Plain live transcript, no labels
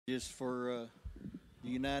Just for the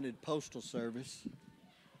United Postal Service.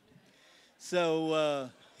 So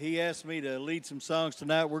he asked me to lead some songs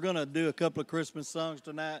tonight. We're going to do a couple of Christmas songs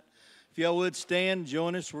tonight. If y'all would stand,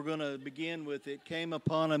 join us. We're going to begin with It Came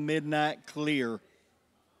Upon a Midnight Clear.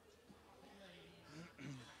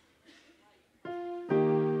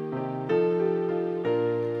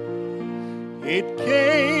 It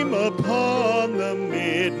came upon the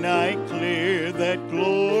midnight clear, that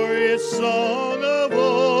glorious song of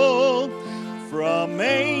old, from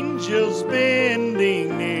angels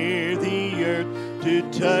bending near the earth to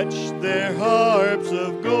touch their harps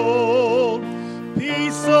of gold.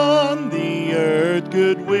 Peace on the earth,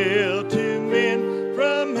 goodwill to men,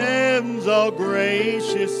 from heaven's all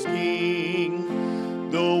gracious King.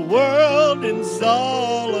 The world in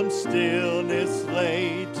solemn stillness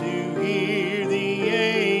lay to hear the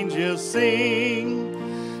angels sing.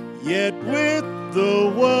 Yet with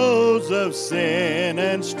the woes of sin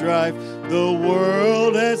and strife, the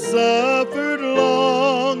world has suffered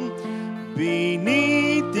long.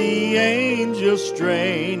 Beneath the angel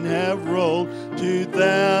strain have rolled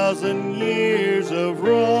 2,000 years of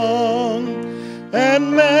wrong.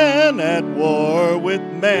 And man at war with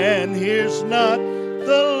man hears not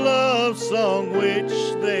the love song which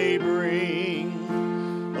they bring.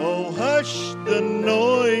 Oh, hush the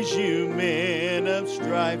noise, you men of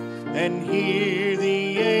strife, and hear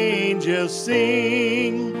the angels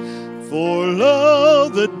sing. For lo,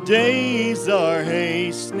 the days are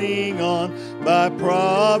hastening on, by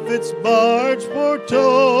prophets' bards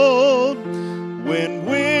foretold, when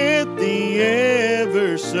with the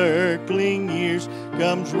ever-circling years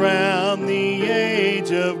comes round the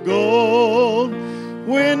age of gold,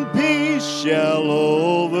 when peace shall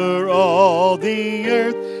over all the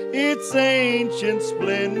earth its ancient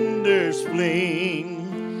splendors fling,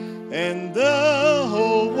 and the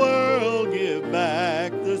whole world give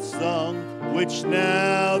back the song which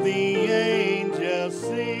now the angels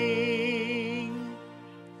sing.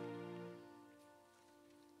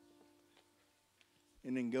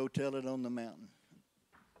 And then go tell it on the mountain.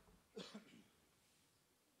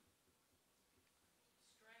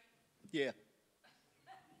 Yeah.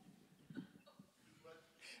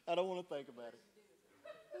 I don't want to think about it.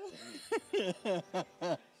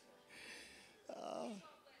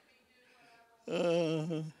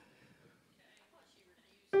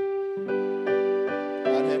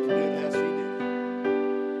 I'd have to do it how she did.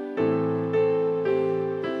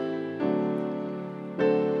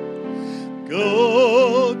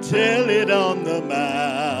 Go tell it on the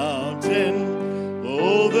mountain,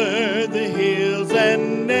 over the hills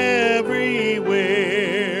and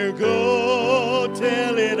everywhere. Go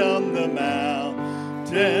tell it on the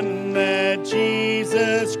mountain that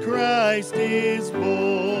Jesus Christ is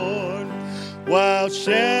born. While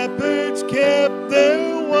shepherds kept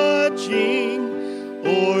their watching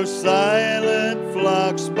o'er silent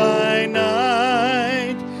flocks by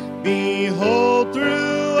night, behold,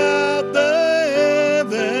 throughout the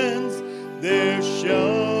heavens there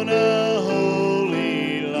shone a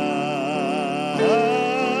holy light.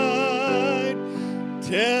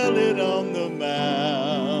 Tell it on the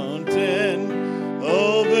mountain,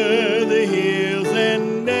 over the hills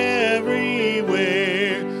and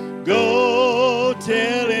everywhere. Go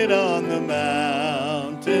tell it on the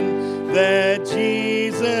mountain that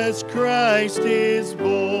Jesus Christ is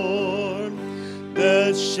born.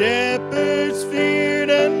 The shepherds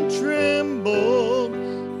feared and trembled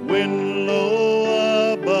when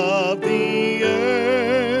low above the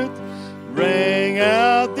earth rang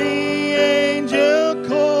out the angel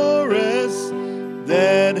chorus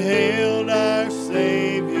that hailed our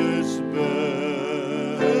Savior's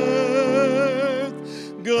birth.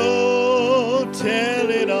 Go tell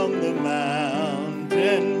it on the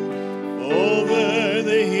mountain, over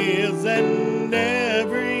the hills and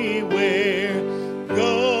everywhere.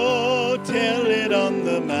 Go tell it on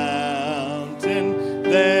the mountain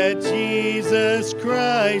that Jesus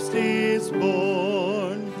Christ is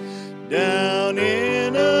born. Down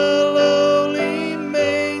in a lowly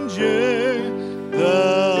manger,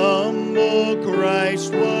 the humble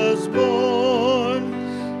Christ was born,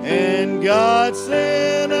 and God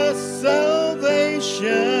sent us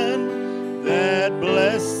salvation that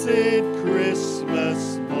blessed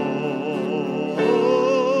Christmas morn.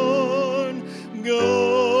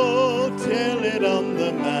 Go tell it on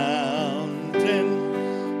the mountain,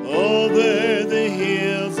 over the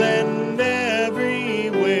hills and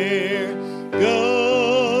everywhere.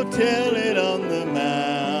 Go tell it on the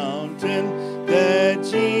mountain that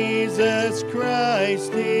Jesus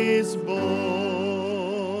Christ is born.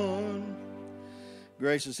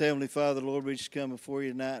 Gracious Heavenly Father, Lord, we just come before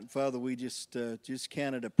you tonight. And Father, we just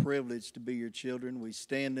count it a privilege to be your children. We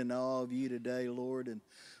stand in awe of you today, Lord, and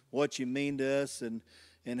what you mean to us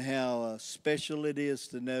and how special it is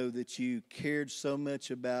to know that you cared so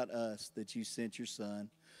much about us that you sent your Son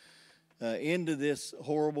into this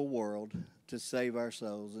horrible world to save our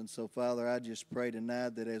souls. And so, Father, I just pray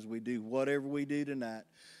tonight that as we do whatever we do tonight,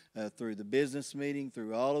 through the business meeting,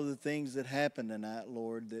 through all of the things that happen tonight,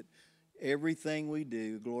 Lord, that everything we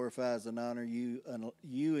do glorifies and honor you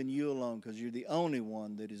and you alone, because you're the only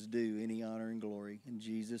one that is due any honor and glory. In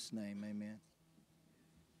Jesus' name, amen.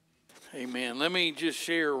 Amen. Let me just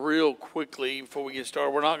share real quickly before we get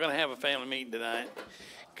started. We're not going to have a family meeting tonight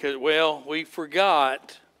because, well, we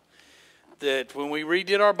forgot that when we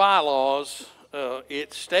redid our bylaws,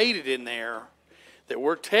 it stated in there that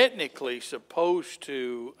we're technically supposed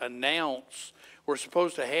to announce, we're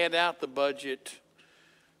supposed to hand out the budget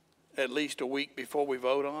at least a week before we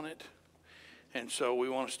vote on it. And so we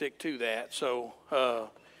want to stick to that. So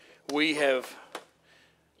we have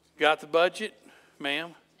got the budget,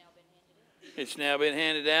 ma'am. It's now been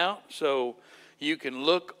handed out. So you can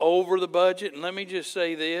look over the budget. And let me just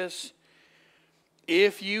say this.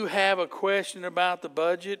 If you have a question about the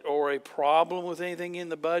budget or a problem with anything in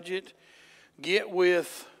the budget, get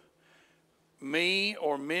with me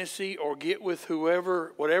or Missy, or get with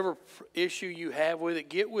whoever, whatever issue you have with it,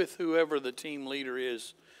 get with whoever the team leader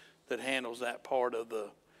is that handles that part of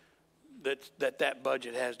the, that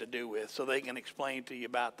budget has to do with, so they can explain to you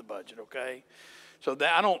about the budget, okay? So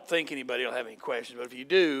that, I don't think anybody will have any questions, but if you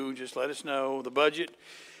do, just let us know. The budget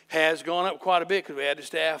has gone up quite a bit because we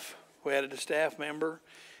added a staff member,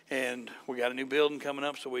 and we got a new building coming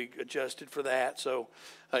up, so we adjusted for that. So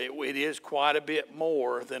it is quite a bit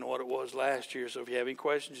more than what it was last year. So if you have any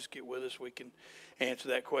questions, just get with us. We can answer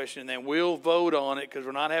that question. And then we'll vote on it because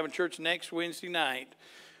we're not having church next Wednesday night.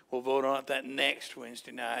 We'll vote on it that next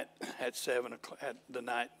Wednesday night at 7 o'clock at the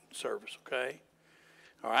night service, okay?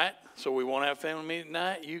 All right? So we won't have a family meeting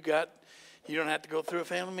tonight. You don't have to go through a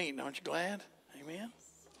family meeting. Aren't you glad? Amen?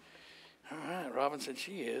 All right. Robin said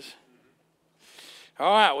she is.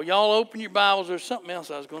 All right, well, y'all open your Bibles. There's something else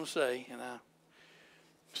I was going to say. And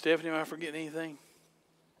Stephanie, am I forgetting anything?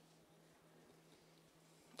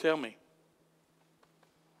 Tell me.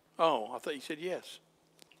 Oh, I thought you said yes.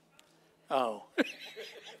 Oh,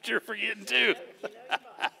 you're forgetting too.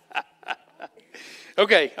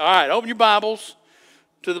 Okay, all right, open your Bibles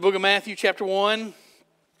to the book of Matthew chapter 1. And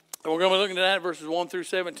we're going to be looking at that, verses 1 through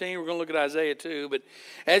 17. We're going to look at Isaiah 2. But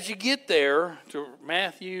as you get there to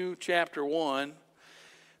Matthew chapter 1,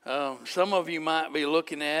 some of you might be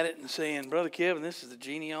looking at it and saying, Brother Kevin, this is the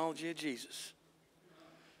genealogy of Jesus.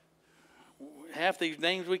 Half these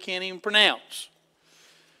names we can't even pronounce.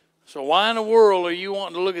 So why in the world are you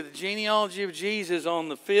wanting to look at the genealogy of Jesus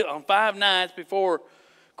on 5 nights before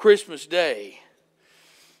Christmas Day?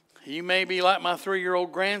 You may be like my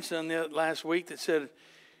 3-year-old grandson last week that said,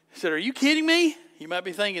 are you kidding me? You might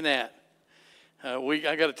be thinking that.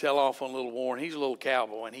 I got to tell off on little Warren. He's a little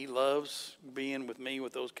cowboy, and he loves being with me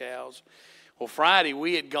with those cows. Well, Friday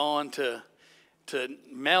we had gone to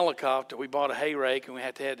Malakoff. We bought a hay rake, and we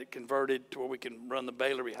had to have it converted to where we can run the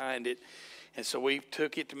baler behind it. And so we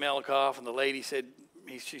took it to Malakoff, and the lady said,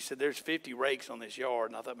 she said, there's 50 rakes on this yard.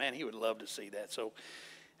 And I thought, man, he would love to see that. So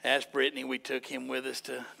as Brittany, we took him with us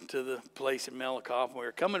to the place in Malakoff. And we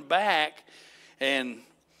were coming back, and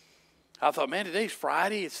I thought, man, today's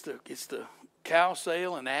Friday. It's the cow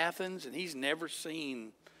sale in Athens, and he's never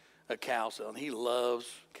seen a cow sale, and he loves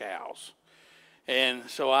cows. And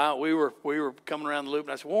so we were coming around the loop,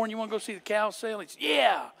 and I said, Warren, you want to go see the cow sale? He said,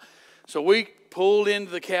 yeah. So we pulled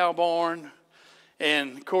into the cow barn,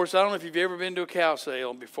 and of course, I don't know if you've ever been to a cow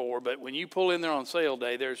sale before, but when you pull in there on sale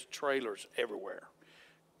day, there's trailers everywhere,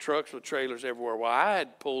 trucks with trailers everywhere. Well, I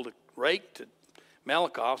had pulled a rake to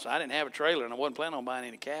Malakoff, so I didn't have a trailer, and I wasn't planning on buying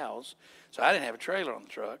any cows, so I didn't have a trailer on the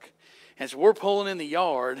truck. And so we're pulling in the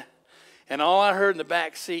yard, and all I heard in the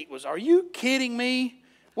back seat was, are you kidding me?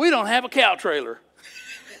 We don't have a cow trailer.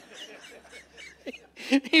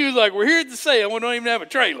 He was like, we're here at the sale. We don't even have a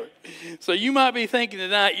trailer. So you might be thinking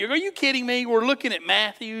tonight, are you kidding me? We're looking at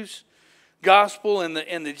Matthew's gospel and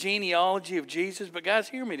the genealogy of Jesus. But guys,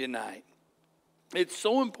 hear me tonight. It's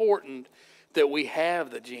so important that we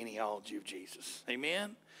have the genealogy of Jesus.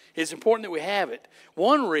 Amen? It's important that we have it.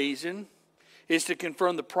 One reason is to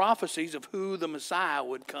confirm the prophecies of who the Messiah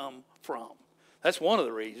would come from. That's one of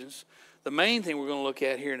the reasons. The main thing we're going to look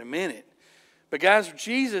at here in a minute. But guys,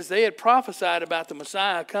 Jesus, they had prophesied about the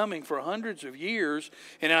Messiah coming for hundreds of years.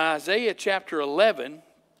 And in Isaiah chapter 11,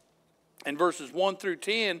 And verses 1 through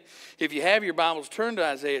 10, if you have your Bibles, turn to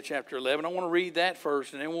Isaiah chapter 11. I want to read that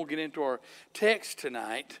first, and then we'll get into our text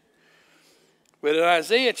tonight. But in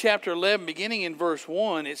Isaiah chapter 11, beginning in verse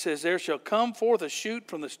 1, it says, "There shall come forth a shoot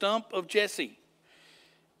from the stump of Jesse,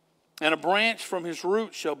 and a branch from his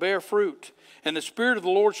roots shall bear fruit. And the Spirit of the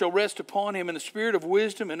Lord shall rest upon him, and the Spirit of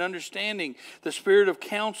wisdom and understanding, the Spirit of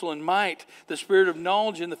counsel and might, the Spirit of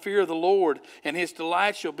knowledge and the fear of the Lord. And his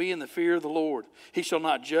delight shall be in the fear of the Lord. He shall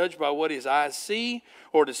not judge by what his eyes see,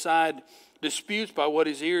 or decide disputes by what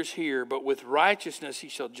his ears hear. But with righteousness he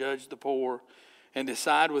shall judge the poor, and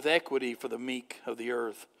decide with equity for the meek of the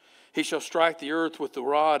earth. He shall strike the earth with the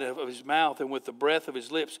rod of his mouth, and with the breath of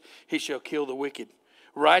his lips he shall kill the wicked.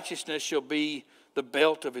 Righteousness shall be the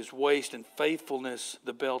belt of his waist, and faithfulness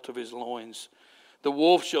the belt of his loins. The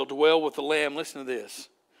wolf shall dwell with the lamb." Listen to this.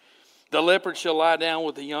 "The leopard shall lie down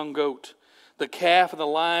with the young goat. The calf and the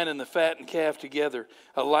lion and the fattened calf together.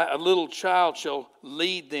 A little child shall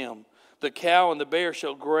lead them. The cow and the bear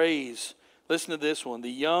shall graze." Listen to this one.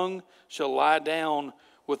 "The young shall lie down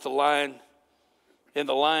with the lion, and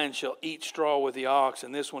the lion shall eat straw with the ox."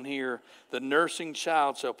 And this one here, "The nursing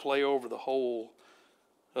child shall play over the hole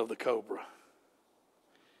of the cobra.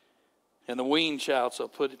 And the weaned child shall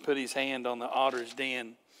put his hand on the otter's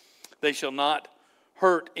den. They shall not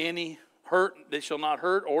hurt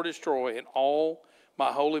or destroy in all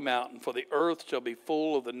my holy mountain, for the earth shall be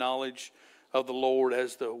full of the knowledge of the Lord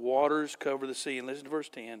as the waters cover the sea." And listen to verse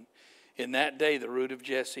 10. "In that day the root of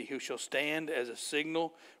Jesse, who shall stand as a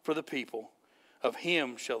signal for the people, of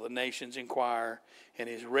him shall the nations inquire, and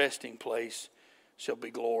his resting place shall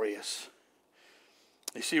be glorious."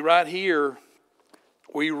 You see, right here,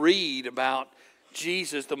 we read about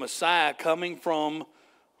Jesus, the Messiah, coming from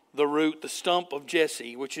the root, the stump of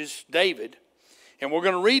Jesse, which is David. And we're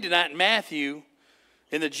going to read tonight in Matthew,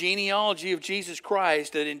 in the genealogy of Jesus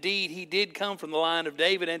Christ, that indeed he did come from the line of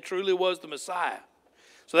David and truly was the Messiah.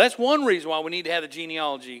 So that's one reason why we need to have the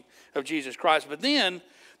genealogy of Jesus Christ. But then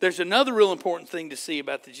there's another real important thing to see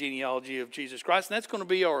about the genealogy of Jesus Christ, and that's going to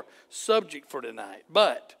be our subject for tonight.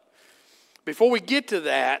 But before we get to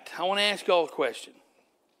that, I want to ask you all a question,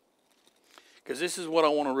 because this is what I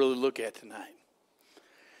want to really look at tonight.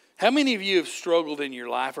 How many of you have struggled in your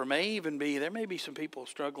life, or there may be some people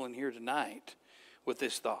struggling here tonight with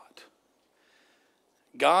this thought?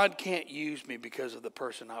 God can't use me because of the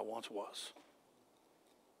person I once was.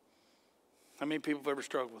 How many people have ever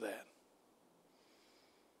struggled with that?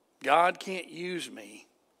 God can't use me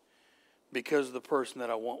because of the person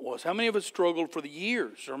that I once was. How many of us struggled for the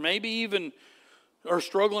years, or maybe even are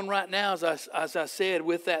struggling right now, as I said,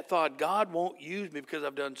 with that thought? God won't use me because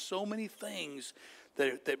I've done so many things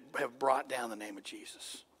that have brought down the name of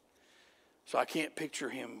Jesus. So I can't picture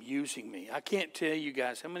him using me. I can't tell you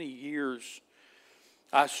guys how many years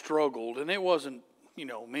I struggled, and it wasn't,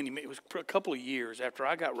 it was a couple of years after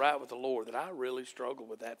I got right with the Lord that I really struggled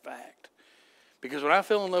with that fact. Because when I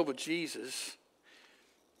fell in love with Jesus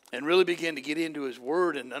and really began to get into his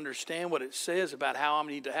word and understand what it says about how I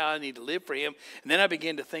need to live for him, and then I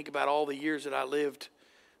began to think about all the years that I lived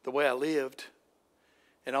the way I lived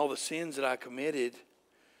and all the sins that I committed,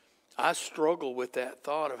 I struggle with that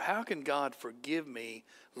thought of how can God forgive me,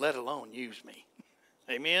 let alone use me?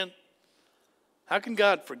 Amen? How can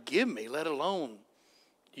God forgive me, let alone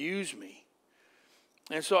use me?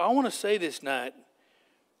 And so I want to say this night,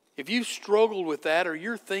 if you've struggled with that or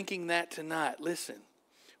you're thinking that tonight, listen,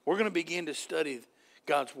 we're going to begin to study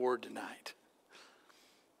God's word tonight.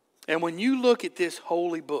 And when you look at this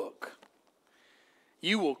holy book,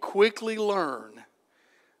 you will quickly learn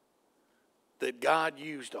that God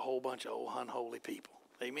used a whole bunch of unholy people.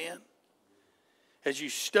 Amen? As you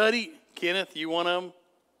study, Kenneth, you one of them?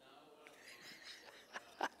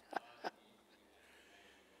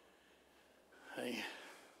 Hey.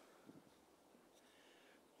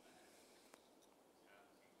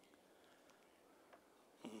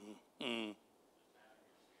 Mm.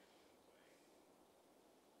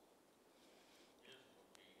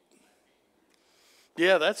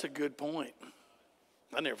 Yeah, that's a good point.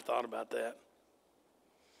 I never thought about that.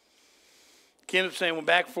 Kenneth was saying, well,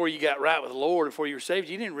 back before you got right with the Lord, before you were saved,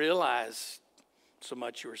 you didn't realize so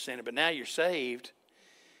much you were sinning. But now you're saved,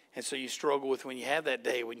 and so you struggle with when you have that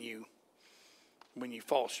day when you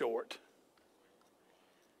fall short.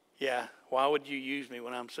 Yeah, why would you use me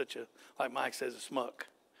when I'm such a, like Mike says, a smuck?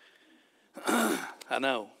 I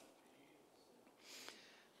know.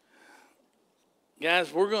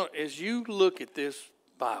 Guys, as you look at this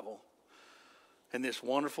Bible and this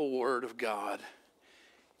wonderful word of God,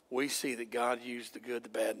 we see that God used the good, the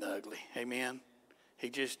bad, and the ugly. Amen? He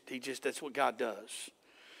just, that's what God does.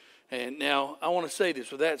 And now I want to say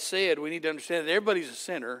this. With that said, we need to understand that everybody's a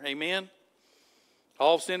sinner. Amen.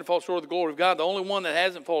 All of sin and fall short of the glory of God. The only one that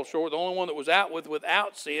hasn't fallen short, the only one that was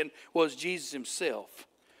without sin was Jesus himself.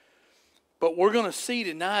 But we're going to see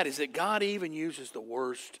tonight is that God even uses the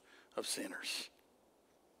worst of sinners.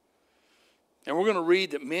 And we're going to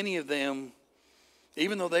read that many of them,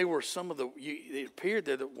 even though they were it appeared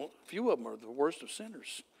that a few of them are the worst of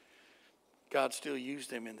sinners, God still used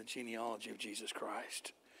them in the genealogy of Jesus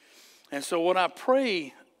Christ. And so what I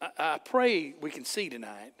pray we can see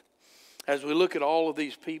tonight, as we look at all of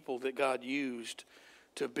these people that God used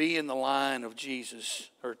to be in the line of Jesus,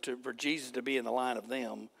 or for Jesus to be in the line of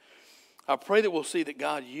them, I pray that we'll see that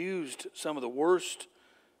God used some of the worst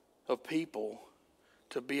of people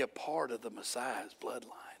to be a part of the Messiah's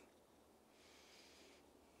bloodline.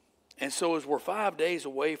 And so as we're 5 days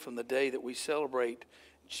away from the day that we celebrate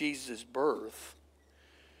Jesus' birth,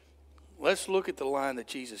 let's look at the line that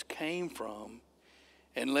Jesus came from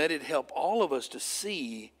and let it help all of us to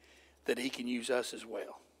see that he can use us as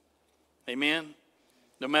well. Amen?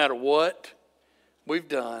 No matter what we've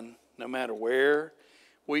done, no matter where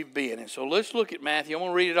we've been. And so let's look at Matthew. I'm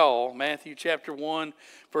going to read it all. Matthew chapter 1,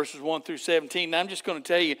 verses 1 through 17. And I'm just going to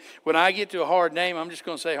tell you, when I get to a hard name, I'm just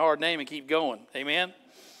going to say hard name and keep going. Amen?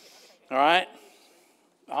 All right?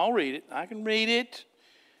 I'll read it. I can read it.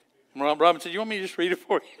 Robin said, you want me to just read it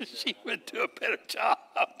for you? She would do a better job.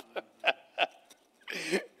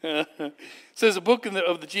 It says, a book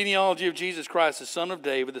of the genealogy of Jesus Christ, the son of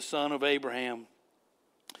David, the son of Abraham.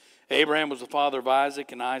 Abraham was the father of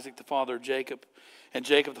Isaac, and Isaac the father of Jacob, and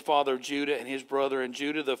Jacob the father of Judah and his brother, and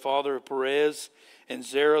Judah the father of Perez, and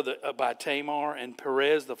Zerah by Tamar, and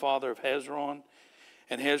Perez the father of Hezron,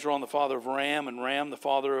 and Hezron the father of Ram, and Ram the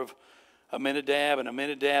father of Amminadab, and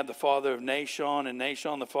Amminadab the father of Nahshon, and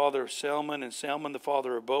Nahshon the father of Salmon, and Salmon the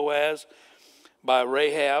father of Boaz by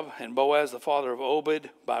Rahab, and Boaz the father of Obed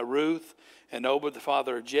by Ruth, and Obed the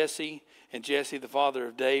father of Jesse, and Jesse the father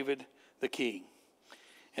of David the king.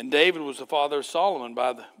 And David was the father of Solomon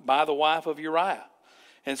by the wife of Uriah,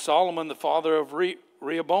 and Solomon the father of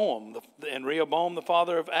Rehoboam, and Rehoboam the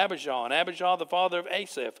father of Abijah, and Abijah the father of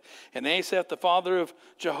Asaph, and Asaph the father of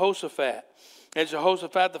Jehoshaphat, and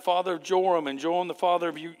Jehoshaphat the father of Joram, and Joram the father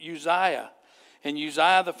of Uzziah, and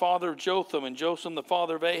Uzziah the father of Jotham, and Jotham the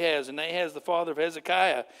father of Ahaz, and Ahaz the father of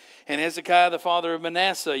Hezekiah, and Hezekiah the father of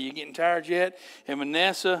Manasseh. You getting tired yet? And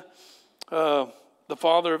Manasseh the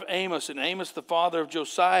father of Amos, and Amos the father of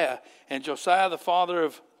Josiah, and Josiah the father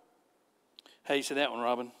of, how you say that one,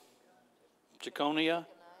 Robin? Jeconiah,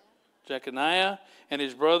 and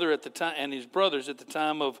his brother at the time, and his brothers at the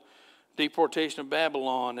time of deportation of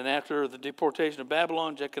Babylon. And after the deportation of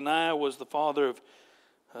Babylon, Jeconiah was the father of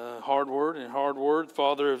Hardword, and Hardword the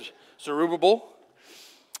father of Zerubbabel,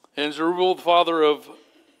 and Zerubbabel the father of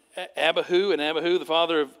Abihu, and Abihu the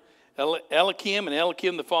father of Eliakim, and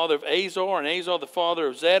Eliakim the father of Azor, and Azor the father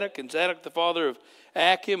of Zadok, and Zadok the father of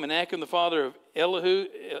Achim, and Achim the father of Elihud,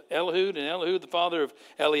 and Elihud the father of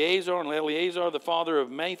Eleazar, and Eleazar the father of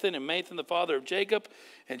Mathan, and Mathan the father of Jacob,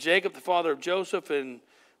 and Jacob the father of Joseph, and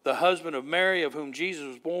the husband of Mary, of whom Jesus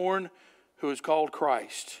was born, who is called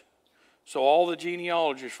Christ. So all the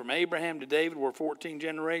genealogies from Abraham to David were 14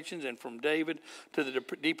 generations, and from David to the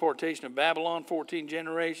deportation of Babylon, 14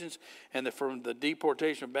 generations, and from the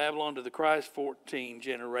deportation of Babylon to the Christ, 14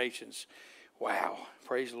 generations. Wow.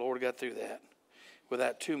 Praise the Lord, I got through that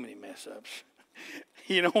without too many mess ups.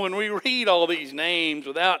 You know, when we read all these names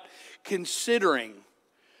without considering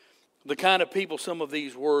the kind of people some of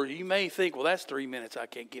these were, you may think, well, that's 3 minutes I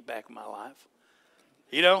can't get back in my life.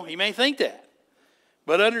 You know, you may think that.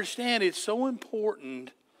 But understand, it's so important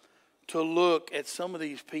to look at some of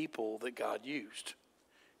these people that God used.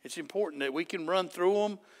 It's important that we can run through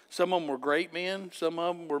them. Some of them were great men. Some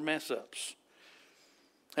of them were mess-ups.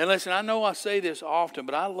 And listen, I know I say this often,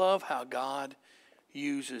 but I love how God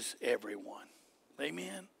uses everyone.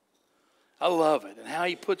 Amen? I love it. And how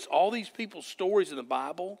he puts all these people's stories in the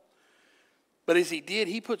Bible. But as he did,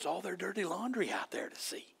 he puts all their dirty laundry out there to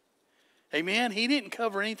see. Amen? He didn't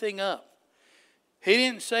cover anything up. He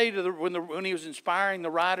didn't say to when he was inspiring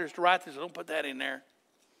the writers to write this, don't put that in there.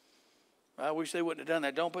 I wish they wouldn't have done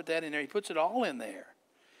that. Don't put that in there. He puts it all in there.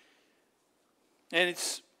 And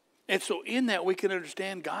so in that we can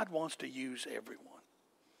understand God wants to use everyone.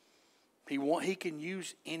 He can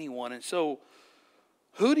use anyone. And so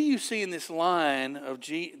who do you see in this line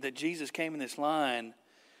that Jesus came in this line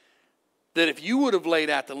that if you would have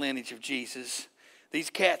laid out the lineage of Jesus,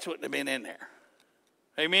 these cats wouldn't have been in there?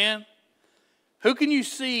 Amen? Who can you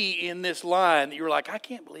see in this line that you're like, I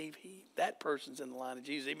can't believe that person's in the line of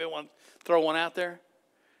Jesus? Anybody want to throw one out there?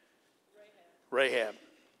 Rahab.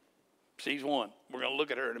 She's one. We're going to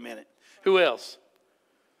look at her in a minute. Who else?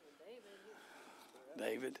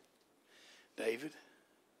 David.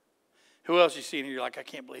 Who else you see in here? You're like, I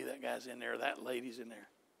can't believe that guy's in there. Or that lady's in there.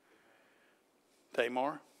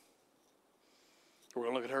 Tamar. We're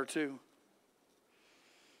going to look at her too.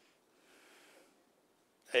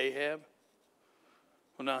 Ahab.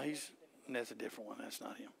 Well, no, that's a different one. That's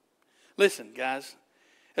not him. Listen, guys,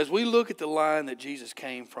 as we look at the line that Jesus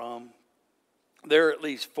came from, there are at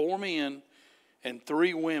least 4 men and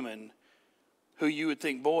 3 women who you would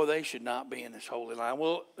think, boy, they should not be in this holy line.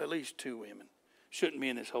 Well, at least 2 women shouldn't be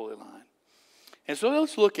in this holy line. And so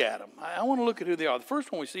let's look at them. I want to look at who they are. The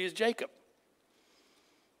first one we see is Jacob.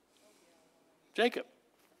 Jacob.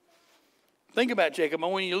 Think about Jacob.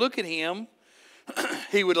 And when you look at him,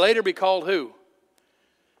 he would later be called who?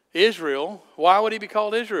 Israel. Why would he be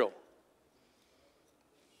called Israel?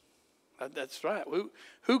 That's right.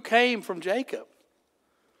 Who came from Jacob?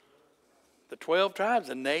 The 12 tribes,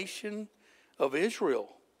 the nation of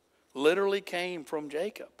Israel, literally came from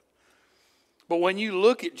Jacob. But when you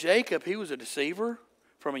look at Jacob, he was a deceiver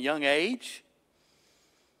from a young age.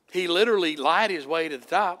 He literally lied his way to the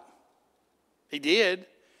top. He did.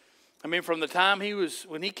 I mean, from the time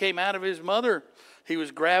when he came out of his mother, he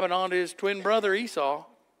was grabbing onto his twin brother Esau.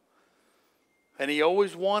 And he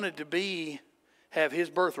always wanted to have his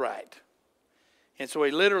birthright. And so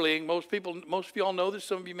he literally, most of y'all know this,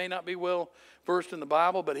 some of you may not be well versed in the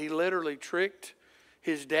Bible, but he literally tricked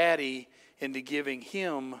his daddy into giving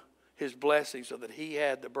him his blessing so that he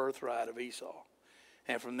had the birthright of Esau.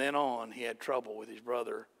 And from then on, he had trouble with his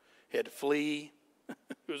brother. He had to flee.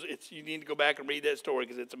 You need to go back and read that story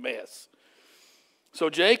because it's a mess.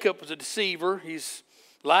 So Jacob was a deceiver. He's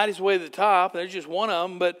lied his way to the top. There's just one of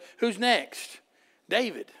them. But who's next?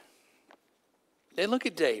 David. Then look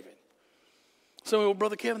at David. So, well,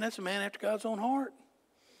 Brother Kevin, that's a man after God's own heart.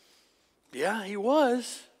 Yeah, he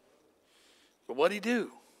was. But what'd he do?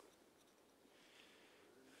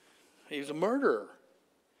 He was a murderer.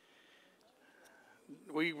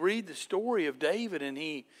 We read the story of David,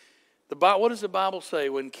 and what does the Bible say?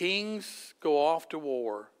 When kings go off to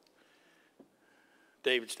war,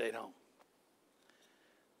 David stayed home.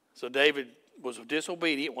 So David was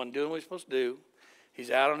disobedient, wasn't doing what he was supposed to do. He's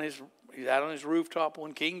out on his rooftop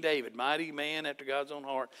one. King David, mighty man after God's own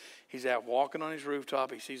heart. He's out walking on his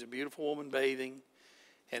rooftop. He sees a beautiful woman bathing,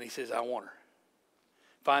 and he says, I want her.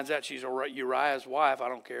 Finds out she's Uriah's wife. I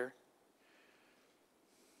don't care.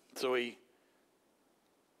 So he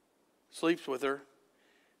sleeps with her.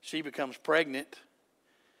 She becomes pregnant.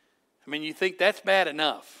 I mean, you think that's bad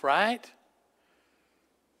enough, right?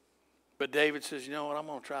 But David says, you know what, I'm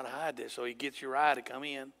going to try to hide this. So he gets Uriah to come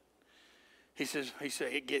in. He said,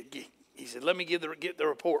 let me get the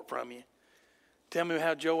report from you. Tell me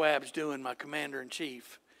how Joab's doing, my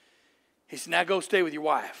commander-in-chief. He said, now go stay with your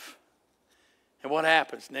wife. And what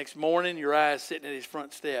happens? Next morning, Uriah is sitting at his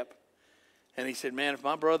front step. And he said, man, if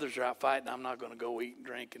my brothers are out fighting, I'm not going to go eat and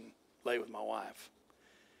drink and lay with my wife.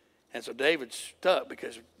 And so David's stuck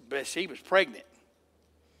because Bathsheba's pregnant.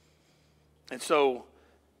 And so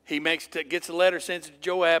he gets a letter, sends it to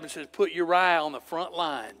Joab, and says, put Uriah on the front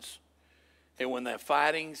lines. And when the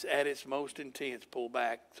fighting's at its most intense, pull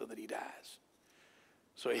back so that he dies.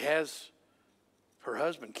 So he has her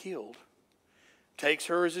husband killed, takes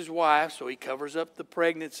her as his wife, so he covers up the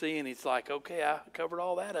pregnancy, and he's like, okay, I covered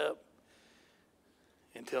all that up.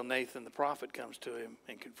 Until Nathan the prophet comes to him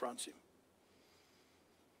and confronts him.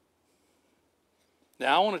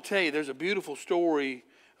 Now I want to tell you, there's a beautiful story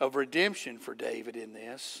of redemption for David in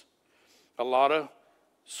this. A lot of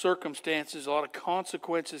circumstances, a lot of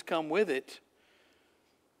consequences come with it.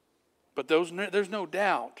 But there's no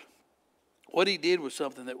doubt what he did was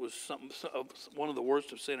something that was one of the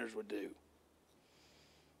worst of sinners would do.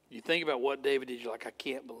 You think about what David did, you're like, I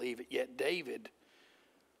can't believe it. Yet David,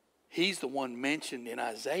 he's the one mentioned in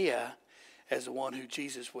Isaiah as the one who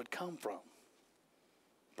Jesus would come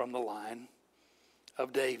from the line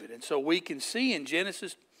of David. And so we can see in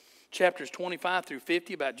Genesis chapters 25 through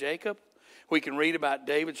 50 about Jacob. We can read about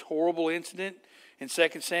David's horrible incident in 2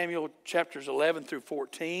 Samuel chapters 11 through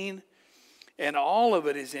 14. And all of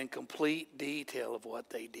it is in complete detail of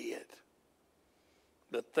what they did.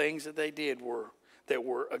 The things that they did were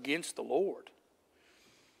against the Lord.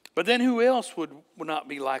 But then who else would not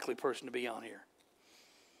be likely person to be on here?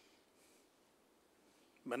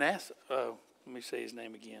 Manasseh. Let me say his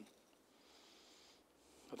name again.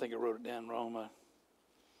 I think I wrote it down wrong.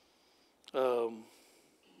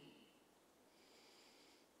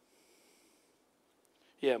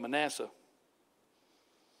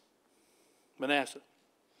 Manasseh.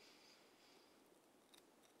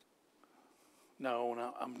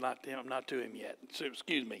 No, I'm not to him yet. So,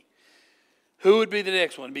 excuse me. Who would be the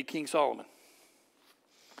next one? It'd be King Solomon.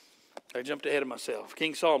 I jumped ahead of myself.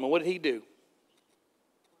 King Solomon, what did he do?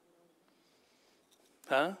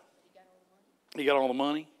 Huh? He got all the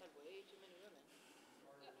money.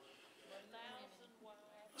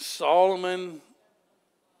 Solomon,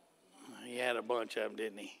 he had a bunch of them,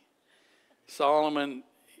 didn't he? Solomon,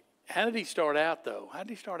 how did he start out, though? How did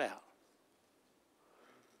he start out?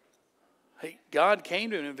 God came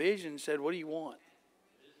to him in a vision and said, "What do you want?"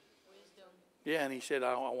 Wisdom. Yeah, and he said,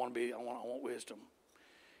 I want wisdom."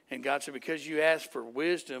 And God said, "Because you asked for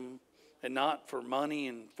wisdom and not for money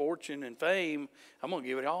and fortune and fame, I'm going to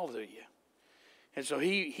give it all to you." And so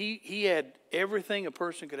he had everything a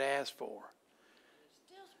person could ask for.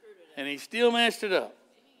 And he still messed it up.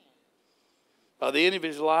 By the end of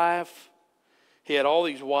his life, he had all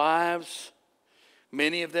these wives.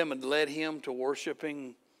 Many of them had led him to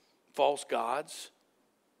worshiping false gods.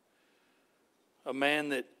 A man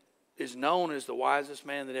that is known as the wisest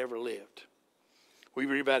man that ever lived. We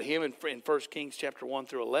read about him in 1 Kings chapter 1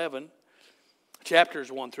 through 11. Chapters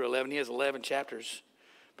 1 through 11. He has 11 chapters.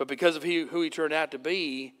 But because of who he turned out to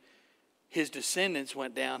be, his descendants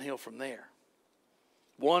went downhill from there.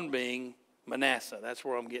 One being Manasseh. That's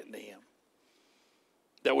where I'm getting to him.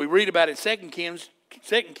 That we read about in 2 Kings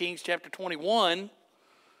chapter 21,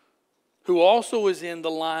 who also is in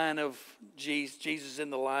the line of Jesus. Jesus is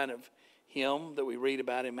in the line of him that we read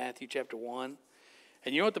about in Matthew chapter 1.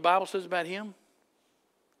 And you know what the Bible says about him?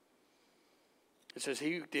 It says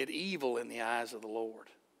he did evil in the eyes of the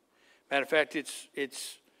Lord. Matter of fact, it's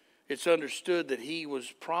understood that he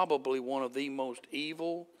was probably one of the most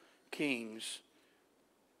evil kings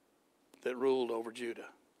that ruled over Judah.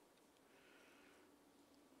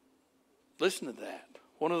 Listen to that.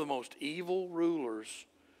 One of the most evil rulers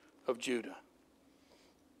of Judah.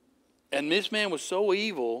 And this man was so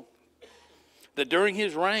evil that during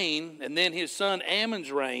his reign, and then his son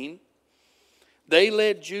Ammon's reign, they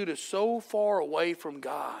led Judah so far away from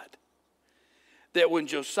God that when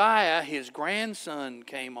Josiah, his grandson,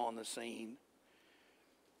 came on the scene,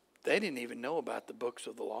 they didn't even know about the books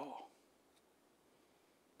of the law.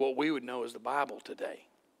 What we would know as the Bible today.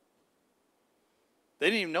 They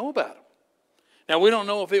didn't even know about them. Now, we don't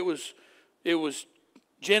know if it was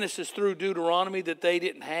Genesis through Deuteronomy that they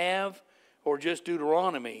didn't have, or just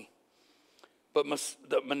Deuteronomy. But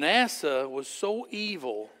Manasseh was so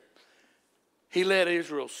evil, he led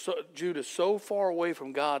Judah so far away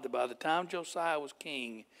from God that by the time Josiah was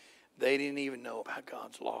king, they didn't even know about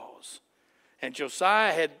God's laws. And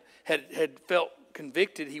Josiah had felt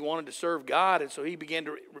convicted he wanted to serve God, and so he began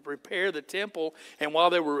to repair the temple. And while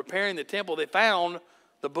they were repairing the temple, they found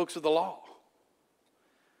the books of the law.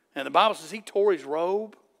 And the Bible says he tore his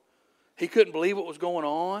robe. He couldn't believe what was going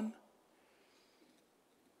on.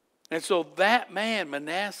 And so that man,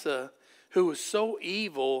 Manasseh, who was so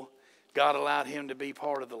evil, God allowed him to be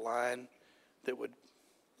part of the line that would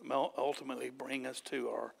ultimately bring us to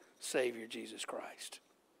our Savior, Jesus Christ.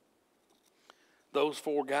 Those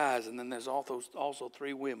four guys, and then there's also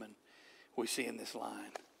three women we see in this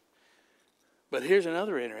line. But here's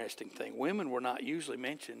another interesting thing. Women were not usually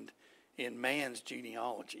mentioned in man's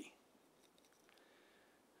genealogy.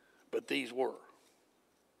 But these were.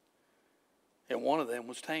 And one of them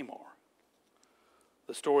was Tamar.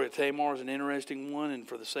 The story of Tamar is an interesting one, and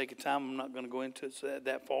for the sake of time, I'm not going to go into it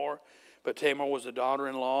that far. But Tamar was the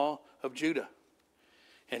daughter-in-law of Judah.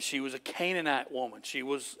 And she was a Canaanite woman. She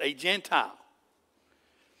was a Gentile.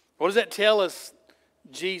 What does that tell us?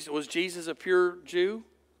 Was Jesus a pure Jew?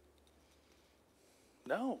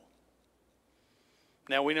 No.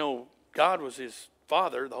 Now we know God was his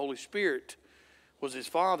father. The Holy Spirit was his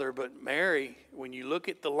father. But Mary, when you look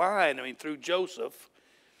at the line, through Joseph,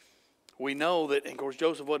 we know that, and of course,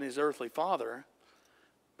 Joseph wasn't his earthly father.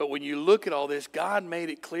 But when you look at all this, God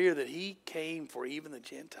made it clear that he came for even the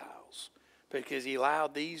Gentiles, because he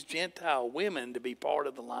allowed these Gentile women to be part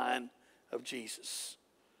of the line of Jesus.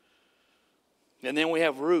 And then we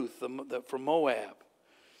have Ruth from Moab.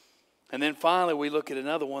 And then finally we look at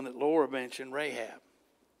another one that Laura mentioned, Rahab.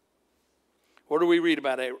 What do we read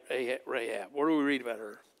about Rahab? What do we read about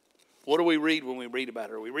her? What do we read when we read about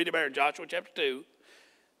her? We read about her in Joshua chapter 2.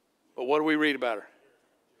 But what do we read about her?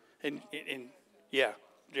 In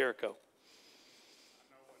Jericho.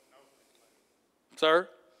 Sir?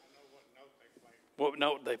 What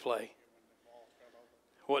note they play?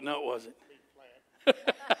 What note was it?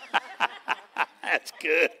 That's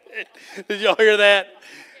good. Did y'all hear that?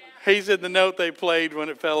 He said the note they played when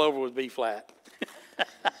it fell over was B flat.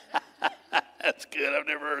 That's good. I've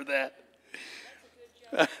never heard that.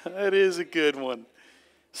 That is a good one.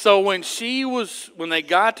 So when they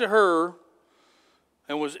got to her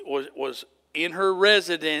and was in her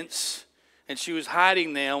residence and she was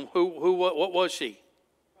hiding them, what was she?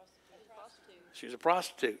 She was a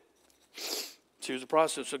prostitute. She was a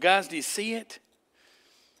prostitute. So guys, do you see it?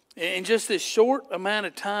 In just this short amount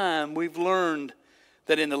of time, we've learned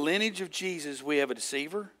that in the lineage of Jesus, we have a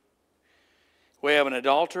deceiver, we have an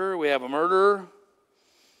adulterer, we have a murderer,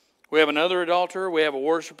 we have another adulterer, we have a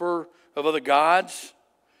worshiper of other gods,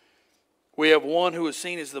 we have one who was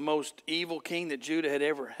seen as the most evil king that Judah had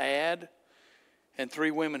ever had, and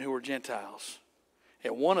 3 women who were Gentiles.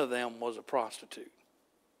 And one of them was a prostitute.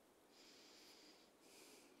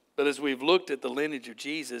 But as we've looked at the lineage of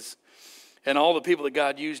Jesus and all the people that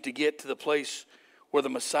God used to get to the place where the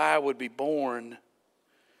Messiah would be born,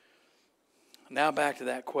 now back to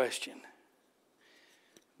that question.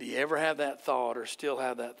 Do you ever have that thought or still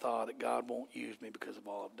have that thought that God won't use me because of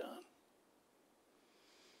all I've done?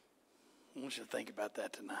 I want you to think about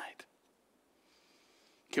that tonight.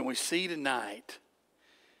 Can we see tonight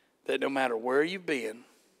that no matter where you've been,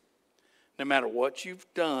 no matter what you've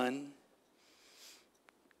done,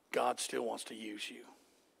 God still wants to use you.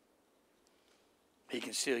 He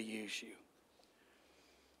can still use you.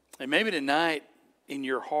 And maybe tonight in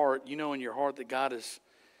your heart, you know in your heart that God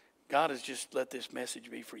has just let this message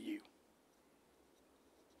be for you.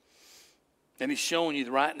 And He's showing you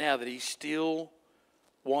right now that He still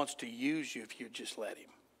wants to use you if you just let Him.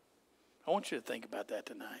 I want you to think about that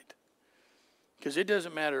tonight. Because it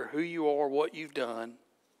doesn't matter who you are, what you've done,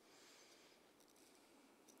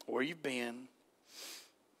 where you've been,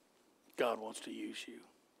 God wants to use you.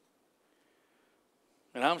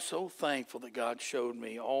 And I'm so thankful that God showed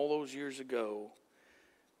me all those years ago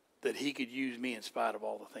that He could use me in spite of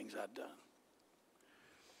all the things I'd done.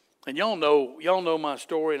 And y'all know my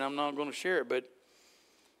story, and I'm not going to share it, but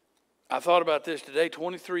I thought about this today.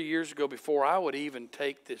 23 years ago, before I would even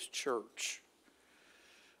take this church,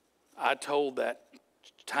 I told that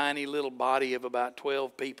tiny little body of about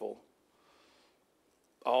 12 people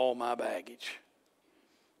all my baggage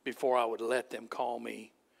before I would let them call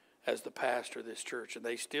me as the pastor of this church. And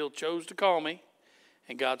they still chose to call me,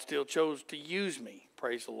 and God still chose to use me,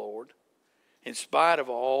 praise the Lord, in spite of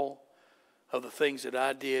all of the things that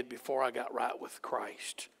I did before I got right with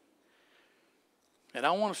Christ. And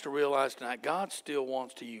I want us to realize tonight, God still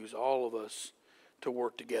wants to use all of us to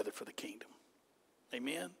work together for the kingdom.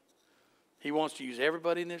 Amen? He wants to use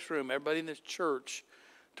everybody in this room, everybody in this church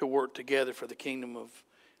to work together for the kingdom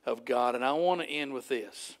of God. And I want to end with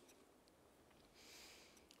this.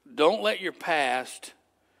 Don't let your past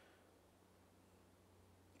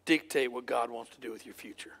dictate what God wants to do with your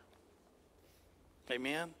future.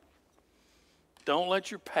 Amen? Don't let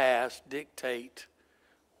your past dictate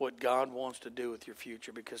what God wants to do with your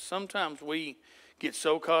future, because sometimes we get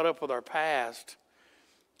so caught up with our past,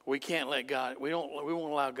 we can't let God, we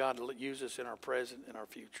won't allow God to use us in our present and our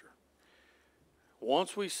future.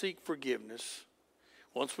 Once we seek forgiveness,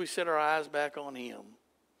 once we set our eyes back on Him,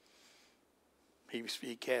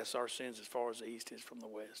 He casts our sins as far as the east is from the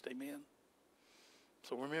west. Amen?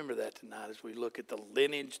 So remember that tonight as we look at the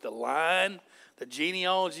lineage, the line, the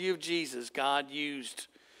genealogy of Jesus. God used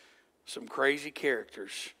some crazy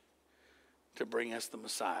characters to bring us the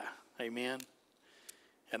Messiah. Amen?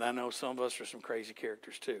 And I know some of us are some crazy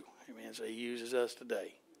characters too. Amen? So He uses us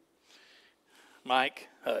today. Mike,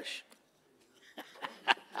 hush.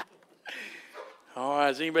 All right,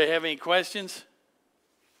 does anybody have any questions?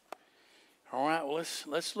 All right, well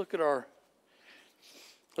let's look at our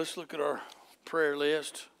prayer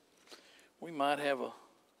list. We might have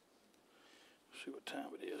see what time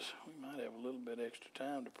it is. We might have a little bit extra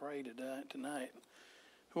time to pray tonight.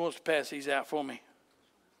 Who wants to pass these out for me?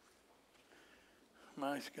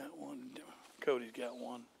 Mike's got one. Cody's got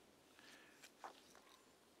one.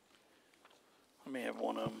 Let me have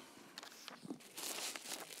one of them.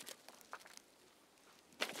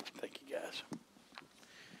 Thank you, guys.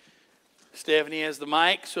 Stephanie has the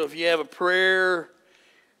mic, so if you have a prayer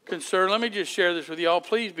concern, let me just share this with you all.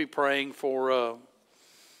 Please be praying for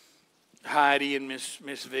Heidi and Miss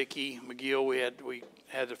Vicky McGill. We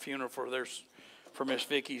had the funeral for Miss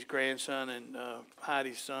Vicky's grandson and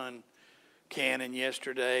Heidi's son Cannon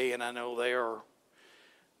yesterday, and I know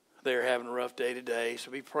they're having a rough day today.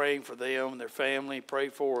 So be praying for them and their family. Pray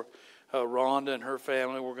for Rhonda and her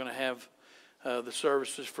family. We're going to have the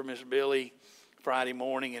services for Miss Billy Friday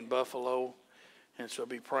morning in Buffalo, and so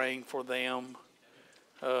be praying for them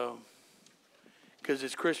because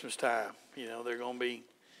it's Christmas time. You know, it's going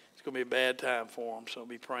to be a bad time for them, so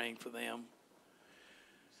be praying for them.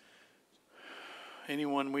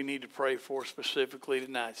 Anyone we need to pray for specifically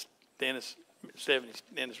tonight? Dennis, 70,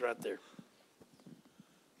 Dennis, right there.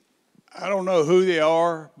 I don't know who they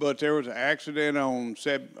are, but there was an accident on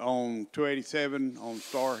 287 on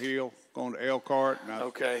Star Hill going to Elkhart.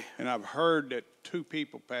 Okay. And I've heard that 2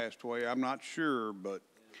 people passed away. I'm not sure, but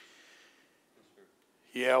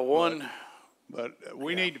Yeah, one. but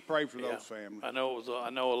we need to pray for those families. I know I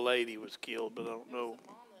know a lady was killed, but I don't know.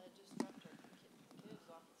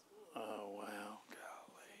 Oh wow,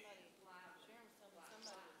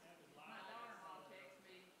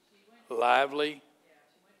 golly. Lively.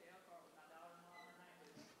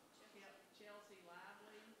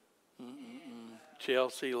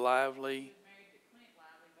 Chelsea Lively.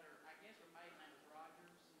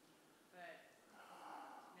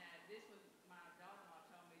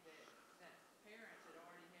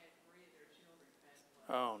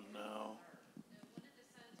 Oh no.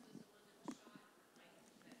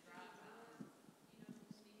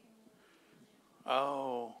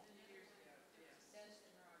 Oh.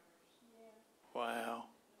 Wow.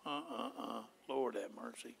 Lord have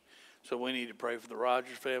mercy. So we need to pray for the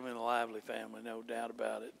Rogers family and the Lively family, no doubt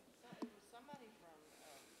about it. It was somebody from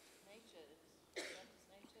Natchez,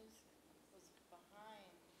 Natchez was behind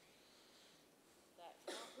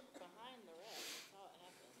behind the wreck. I saw it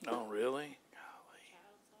happen. Oh, really? Golly.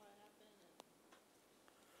 Child saw it happen.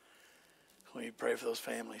 We need to pray for those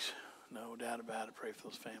families. No doubt about it. Pray for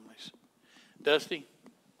those families. Dusty?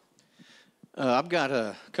 I've got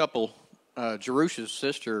a couple. Jerusha's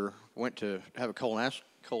sister went to have a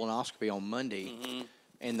colonoscopy on Monday,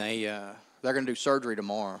 and they're going to do surgery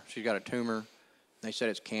tomorrow. She's got a tumor. They said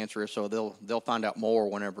it's cancerous, so they'll find out more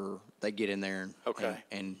whenever they get in there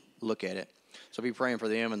and look at it. So be praying for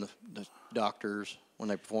them and the doctors when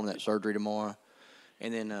they perform that surgery tomorrow.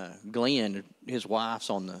 And then Glenn, his wife's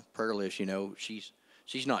on the prayer list. You know, she's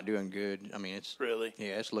not doing good. I mean, it's Really?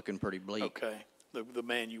 Yeah, it's looking pretty bleak. Okay. The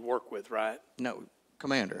man you work with, right? No,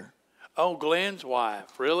 Commander. Oh, Glenn's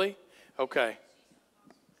wife. Really? Okay.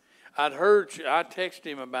 I texted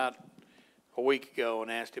him about a week ago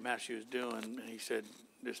and asked him how she was doing, and he said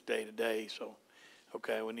just day to day. So,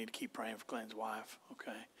 okay, we need to keep praying for Glenn's wife.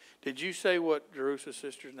 Okay. Did you say what Jerusha's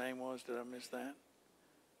sister's name was? Did I miss that?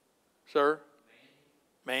 Sir?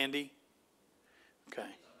 Mandy? Okay.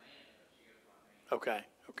 Okay.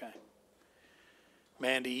 Okay.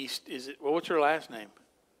 Mandy East, is it? Well, what's her last name?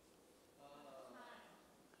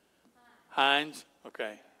 Hines?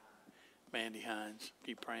 Okay. Mandy Hines.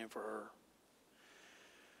 Keep praying for her.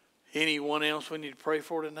 Anyone else we need to pray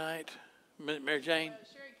for tonight? Mary Jane?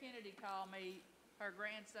 Sherry Kennedy called me. Her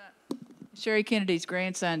grandson. Sherry Kennedy's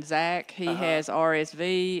grandson, Zach, he has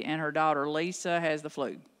RSV, and her daughter, Lisa, has the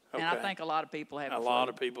flu. And I Okay. think a lot of people have A the flu. lot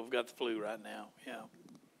of people have got the flu right now. Yeah.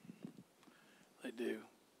 They do.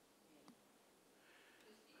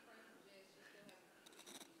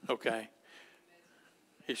 Okay.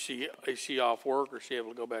 Is she off work or is she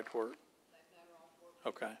able to go back to work?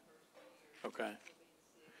 Okay. Okay.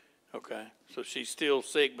 Okay. So she's still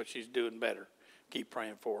sick, but she's doing better. Keep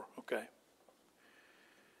praying for her. Okay.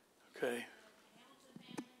 Okay.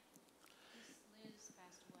 Liz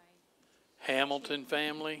passed away. Hamilton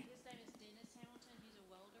family. His name is Dennis Hamilton. He's a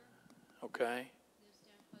welder. Okay. Lives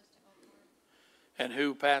down close to Elkhart. And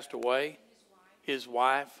who passed away? His wife. His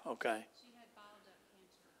wife? Okay. She had bile duct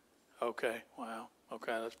cancer. Okay. Wow.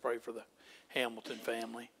 Okay. Let's pray for the Hamilton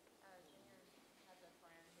family. Junior has a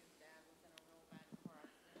friend whose dad was in a real bad car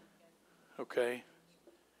accident. Okay.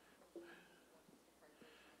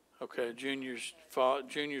 Okay.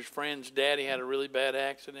 Junior's friend's daddy had a really bad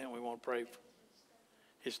accident. We want to pray for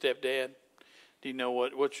his stepdad. Do you know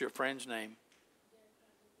what's your friend's name?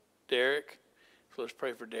 Derek. So let's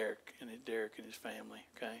pray for Derek and his family.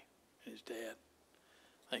 Okay, and his dad.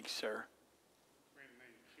 Thank you, sir. Friend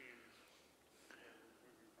named Ken,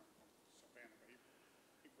 moving from Savannah, but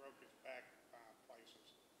he broke his back in 5 places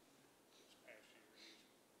this past year. He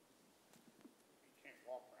can't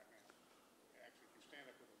walk right now. He actually can stand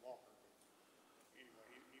up with a walker, but anyway,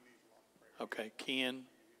 he needs a lot of prayer. Okay, Ken.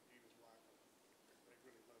 He and his wife, they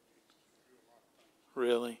really love Jesus. They do a lot of things.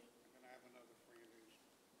 Really? And then I have another friend who's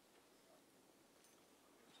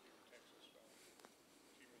lives here in Texas.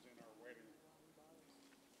 She was in our wedding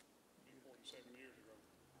 47 years ago.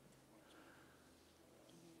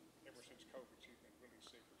 Ever since COVID, she's been really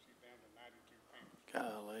sick. She's down to 92 pounds.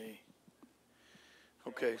 Golly.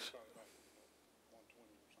 Okay. She always thought about 120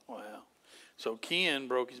 or something. Wow. So Ken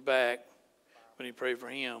broke his back when he prayed for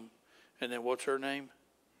him. And then what's her name?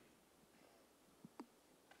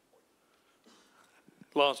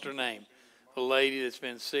 Lost her name. A lady that's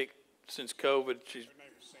been sick since COVID. She's Her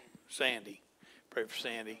name is Sandy. Sandy. Pray for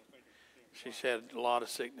Sandy. She's had a lot of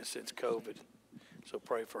sickness since COVID. So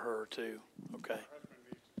pray for her too. Okay.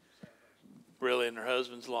 Really, and her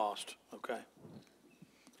husband's lost. Okay.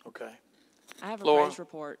 Okay. I have a Laura? praise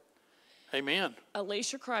report. Amen.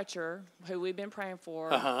 Alicia Crutcher, who we've been praying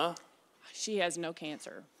for, Uh-huh. she has no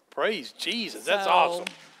cancer. Praise Jesus. That's So, awesome.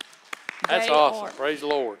 That's they awesome. are- Praise the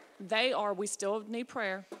Lord. We still need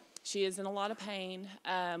prayer. She is in a lot of pain.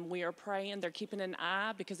 We are praying. They're keeping an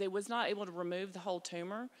eye because they was not able to remove the whole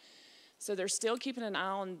tumor. So they're still keeping an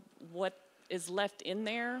eye on what is left in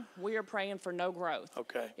there. We are praying for no growth.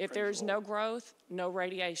 Okay. If Praise there's the no Lord. growth, no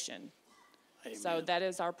radiation. Amen. So that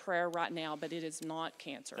is our prayer right now, but it is not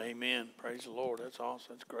cancer. Amen. Praise the Lord. That's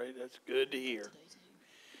awesome. That's great. That's good to hear.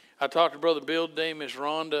 I talked to Brother Bill today. Miss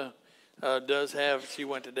Rhonda she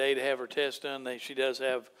went today to have her test done. She does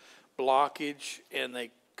have blockage, and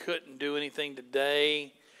they couldn't do anything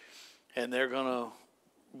today. And they're going to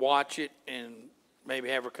watch it and maybe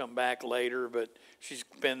have her come back later. But she's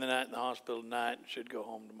spending the night in the hospital tonight and should go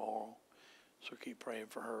home tomorrow. So keep praying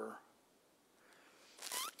for her.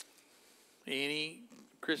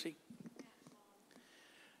 Chrissy?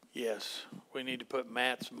 Yes, we need to put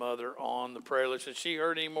Matt's mother on the prayer list. Has she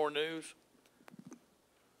heard any more news?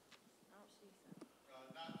 Not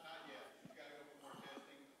yet. She's got to go for more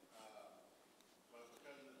testing. But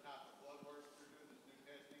because of the type of blood work they're doing, this new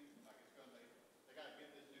testing, like they got to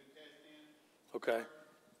get this new test in. Okay.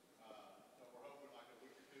 So we're hoping like a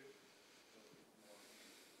week or two.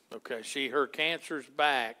 Okay, her cancer's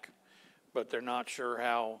back, but they're not sure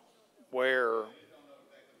where.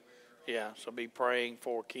 Yeah, so be praying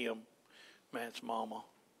for Kim, Matt's mama.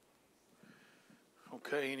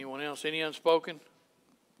 Okay, anyone else? Any unspoken?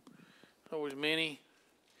 Always many.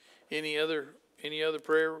 Any other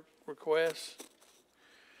prayer requests?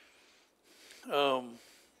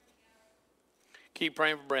 Keep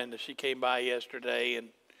praying for Brenda. She came by yesterday and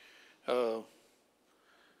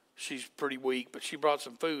she's pretty weak, but she brought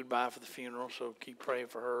some food by for the funeral, so keep praying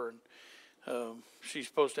for her. And she's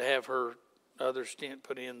supposed to have her other stent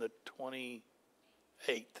put in the 28th.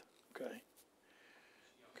 Okay.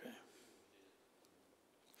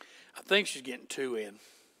 I think she's getting 2 in.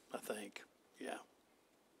 I think. Yeah.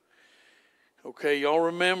 Okay, y'all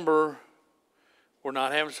remember, we're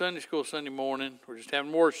not having Sunday school Sunday morning. We're just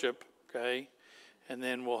having worship, okay? And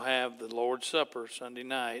then we'll have the Lord's Supper Sunday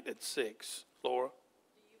night at 6. Laura?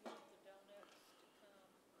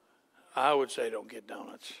 I would say don't get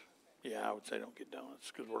donuts. Yeah, I would say don't get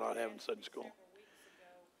donuts because we're not having Sunday school.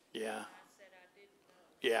 Yeah.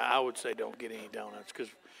 Yeah, I would say don't get any donuts because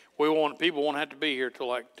people won't have to be here till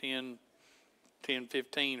like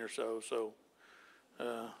 10:15 or so. So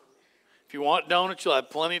if you want donuts, you'll have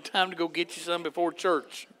plenty of time to go get you some before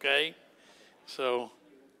church, okay? So,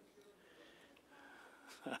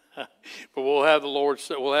 but we'll have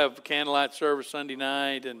we'll have candlelight service Sunday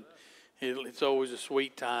night, and it's always a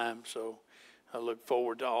sweet time. So I look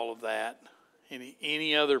forward to all of that.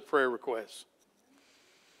 Any other prayer requests?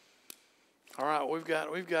 All right, we've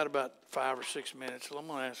got about 5 or 6 minutes, so I'm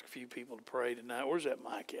going to ask a few people to pray tonight. Where's that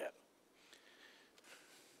mic at?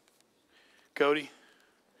 Cody,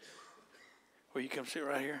 will you come sit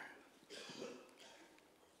right here?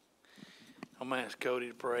 I'm going to ask Cody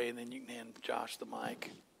to pray, and then you can hand Josh the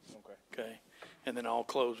mic. Okay. And then I'll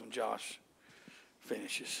close when Josh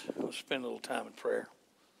finishes. Let's spend a little time in prayer.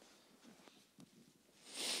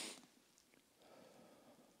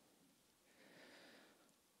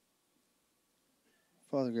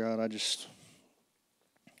 Father God, I'm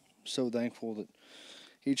so thankful that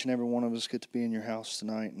each and every one of us get to be in your house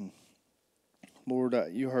tonight. And Lord,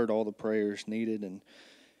 you heard all the prayers needed and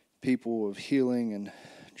people of healing and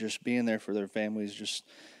just being there for their families. Just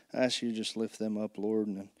ask you to just lift them up, Lord.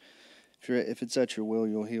 And if it's at your will,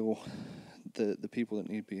 you'll heal the people that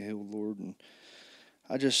need to be healed, Lord. And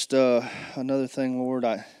I just another thing, Lord,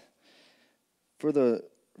 for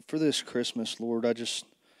this Christmas, Lord,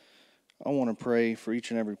 I want to pray for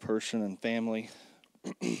each and every person and family,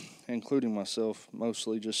 including myself,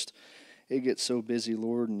 mostly. Just, it gets so busy,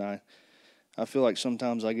 Lord, and I feel like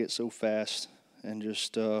sometimes I get so fast and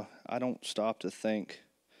just, I don't stop to think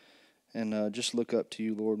and just look up to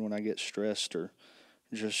you, Lord, when I get stressed or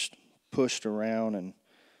just pushed around and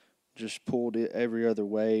just pulled it every other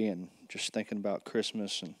way and just thinking about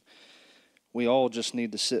Christmas. And we all just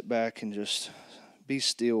need to sit back and just be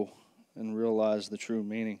still and realize the true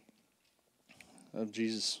meaning of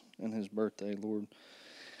Jesus and his birthday, Lord.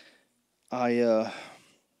 I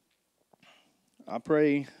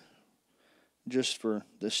pray just for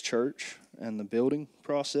this church and the building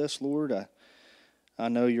process, Lord. I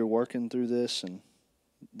know you're working through this, and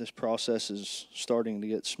this process is starting to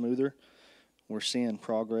get smoother. We're seeing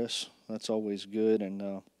progress. That's always good.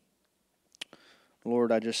 And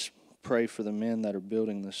Lord, I just pray for the men that are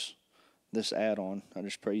building this add-on. I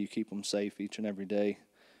just pray you keep them safe each and every day,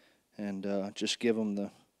 and just give them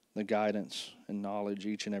the guidance and knowledge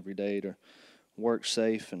each and every day to work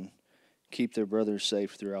safe and keep their brothers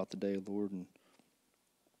safe throughout the day, Lord. And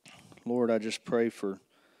Lord, I just pray for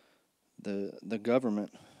the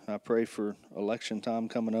government. I pray for election time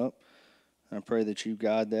coming up. I pray that you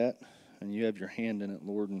guide that and you have your hand in it,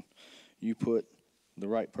 Lord, and you put the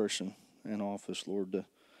right person in office, Lord,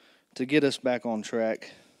 to get us back on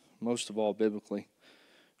track, most of all biblically.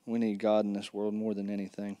 We need God in this world more than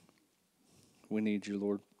anything. We need you,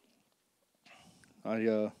 Lord.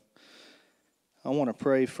 I want to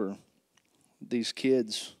pray for these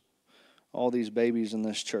kids, all these babies in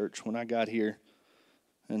this church. When I got here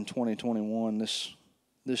in 2021,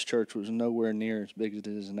 this church was nowhere near as big as it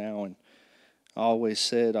is now, and I always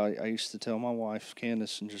said, I used to tell my wife,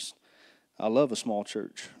 Candace, and just, I love a small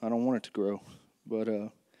church. I don't want it to grow. But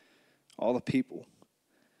all the people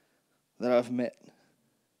that I've met,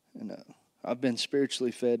 and I've been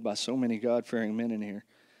spiritually fed by so many God-fearing men in here,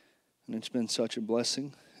 and it's been such a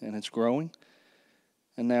blessing, and it's growing.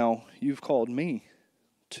 And now you've called me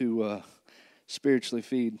to spiritually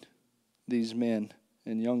feed these men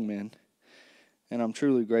and young men, and I'm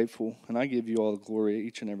truly grateful, and I give you all the glory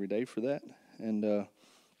each and every day for that. And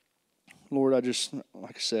Lord, I just,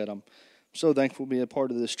 like I said, I'm so thankful to be a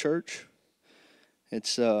part of this church.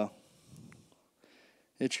 It's your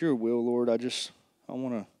will, Lord. I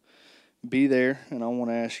want to be there, and I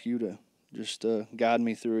want to ask you to just guide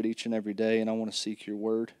me through it each and every day, and I want to seek your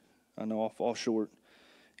word. I know I'll fall short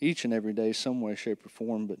each and every day, some way, shape, or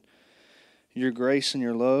form, but your grace and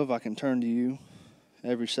your love, I can turn to you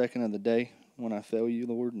every second of the day when I fail you,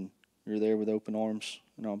 Lord, and you're there with open arms,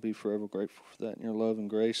 and I'll be forever grateful for that, and your love and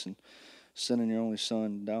grace, and sending your only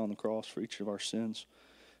Son to die on the cross for each of our sins,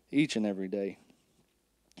 each and every day.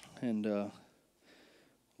 And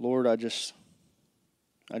Lord, I just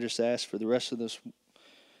ask for the rest of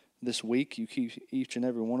this week, you keep each and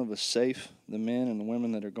every one of us safe, the men and the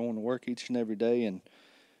women that are going to work each and every day, and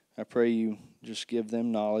I pray you just give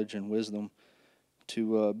them knowledge and wisdom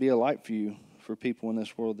to be a light for you, for people in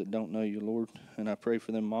this world that don't know you, Lord. And I pray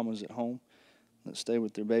for them mamas at home that stay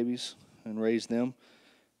with their babies and raise them.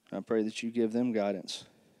 I pray that you give them guidance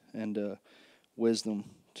and wisdom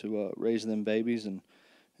to raise them babies and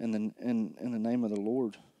in the name of the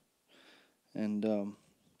Lord. And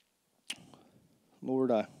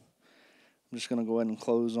Lord, I'm just going to go ahead and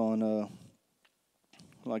close on,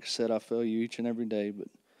 like I said, I fail you each and every day, but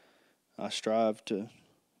I strive to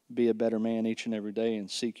be a better man each and every day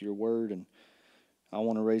and seek your word, and I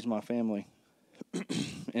want to raise my family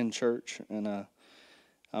in church, and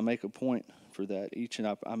I make a point for that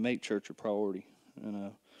and I make church a priority,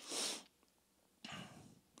 and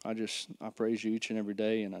I praise you each and every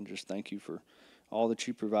day, and I just thank you for all that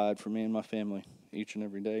you provide for me and my family each and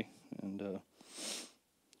every day, and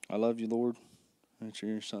I love you, Lord. It's in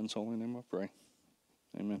your Son's holy name I pray.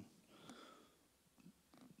 Amen.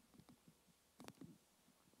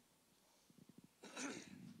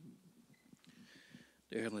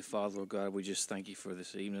 Dear Heavenly Father, Lord God, we just thank you for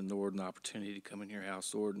this evening, Lord, and the opportunity to come in your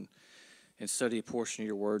house, Lord, and study a portion of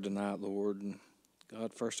your word tonight, Lord. And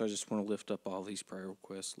God, first I just want to lift up all these prayer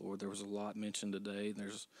requests, Lord. There was a lot mentioned today.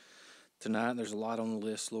 There's a lot on the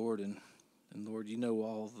list, Lord, and Lord, you know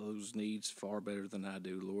all those needs far better than I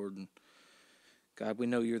do, Lord. And God, we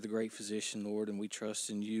know you're the great physician, Lord, and we trust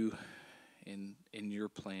in you and in your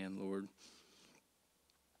plan, Lord.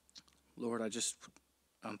 Lord,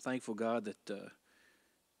 I'm thankful, God, that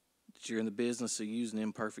you're in the business of using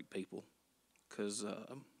imperfect people, because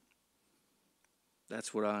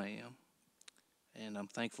that's what I am. And I'm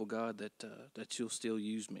thankful, God, that you'll still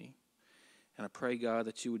use me. And I pray, God,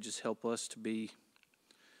 that you would just help us to be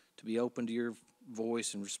open to your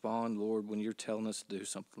voice and respond, Lord, when you're telling us to do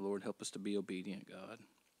something, Lord. Help us to be obedient, God.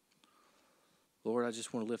 Lord, I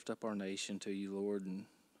just want to lift up our nation to you, Lord, and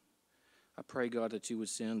I pray, God, that you would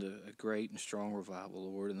send a great and strong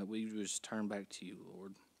revival, Lord, and that we would just turn back to you,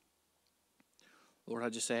 Lord. Lord, I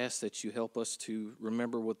just ask that you help us to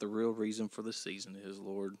remember what the real reason for the season is,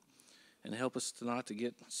 Lord, and help us not to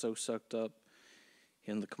get so sucked up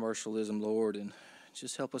in the commercialism, Lord, and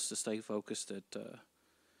just help us to stay focused that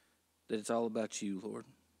it's all about you, Lord.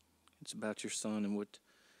 It's about your Son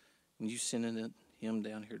and you sending him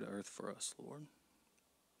down here to earth for us, Lord.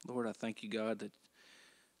 Lord, I thank you, God,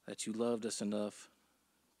 that you loved us enough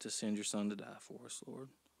to send your Son to die for us, Lord.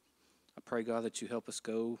 I pray, God, that you help us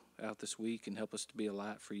go out this week and help us to be a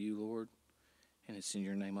light for you, Lord. And it's in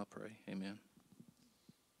your name I pray. Amen.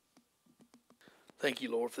 Thank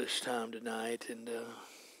you, Lord, for this time tonight. And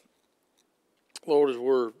Lord, as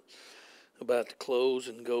we're about to close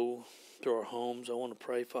and go to our homes, I want to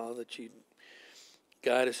pray, Father, that you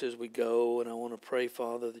guide us as we go, and I want to pray,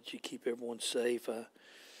 Father, that you keep everyone safe.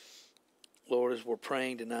 Lord, as we're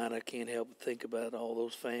praying tonight, I can't help but think about all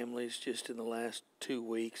those families just in the last 2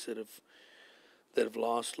 weeks that have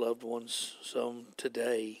lost loved ones, some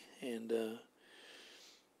today. And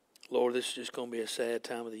Lord, this is just going to be a sad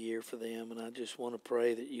time of the year for them, and I just want to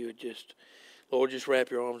pray that you would just, Lord, just wrap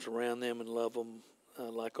your arms around them and love them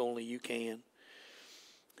like only you can.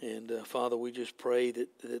 And Father, we just pray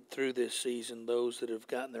that through this season, those that have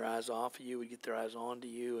gotten their eyes off of you would get their eyes onto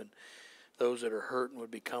you, and those that are hurting would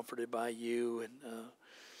be comforted by you. And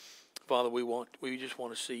Father, we just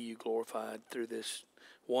want to see you glorified through this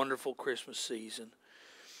wonderful Christmas season.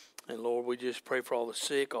 And Lord, we just pray for all the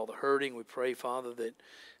sick, all the hurting. We pray, Father,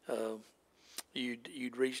 that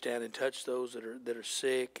you'd reach down and touch those that are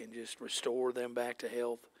sick and just restore them back to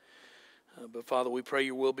health. But Father, we pray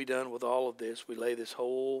your will be done with all of this. We lay this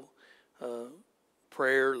whole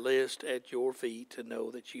prayer list at your feet to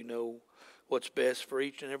know that you know what's best for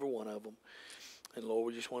each and every one of them. And Lord,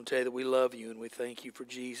 we just want to tell you that we love you and we thank you for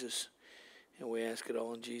Jesus. And we ask it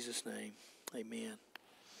all in Jesus' name. Amen.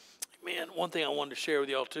 Amen. One thing I wanted to share with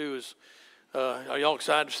y'all too is, are y'all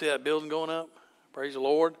excited to see that building going up? Praise the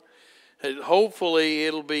Lord. Hopefully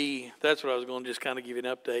it'll be, that's what I was going to just kind of give you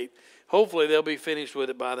an update. Hopefully they'll be finished with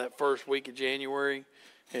it by that first week of January.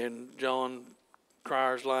 And John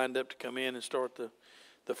Cryer's lined up to come in and start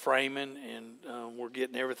the framing. And we're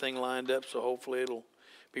getting everything lined up. So hopefully it'll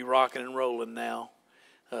be rocking and rolling now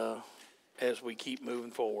as we keep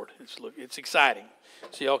moving forward. It's exciting.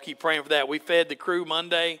 So y'all keep praying for that. We fed the crew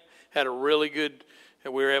Monday. Had a really good,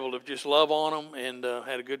 we were able to just love on them and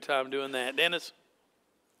had a good time doing that. Dennis?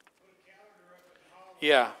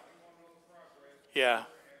 Yeah. Yeah.